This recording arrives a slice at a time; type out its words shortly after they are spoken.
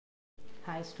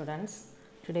Hi students,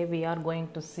 today we are going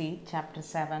to see chapter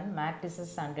 7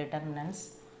 matrices and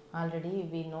determinants. Already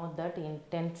we know that in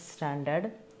 10th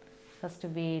standard. First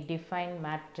we define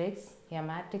matrix. A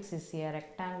matrix is a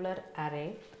rectangular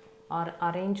array or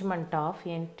arrangement of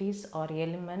entries or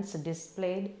elements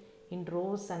displayed in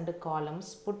rows and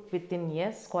columns put within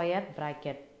a square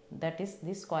bracket. That is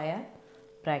the square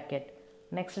bracket.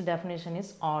 Next definition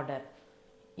is order.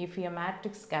 If a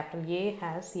matrix capital A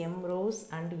has m rows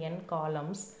and n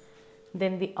columns,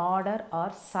 then the order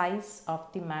or size of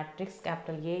the matrix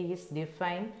capital A is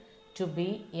defined to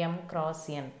be m cross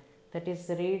n, that is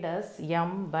read as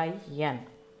m by n.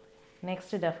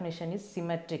 Next definition is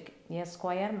symmetric. A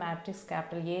square matrix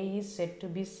capital A is said to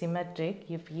be symmetric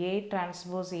if A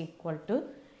transpose equal to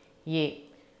A.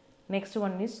 Next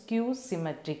one is skew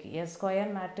symmetric. A square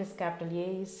matrix capital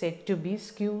A is said to be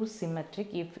skew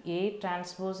symmetric if A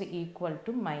transpose equal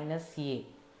to minus A.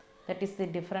 That is the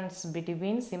difference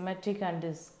between symmetric and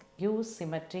skew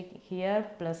symmetric. Here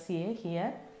plus A,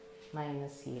 here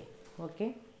minus A.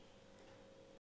 Okay.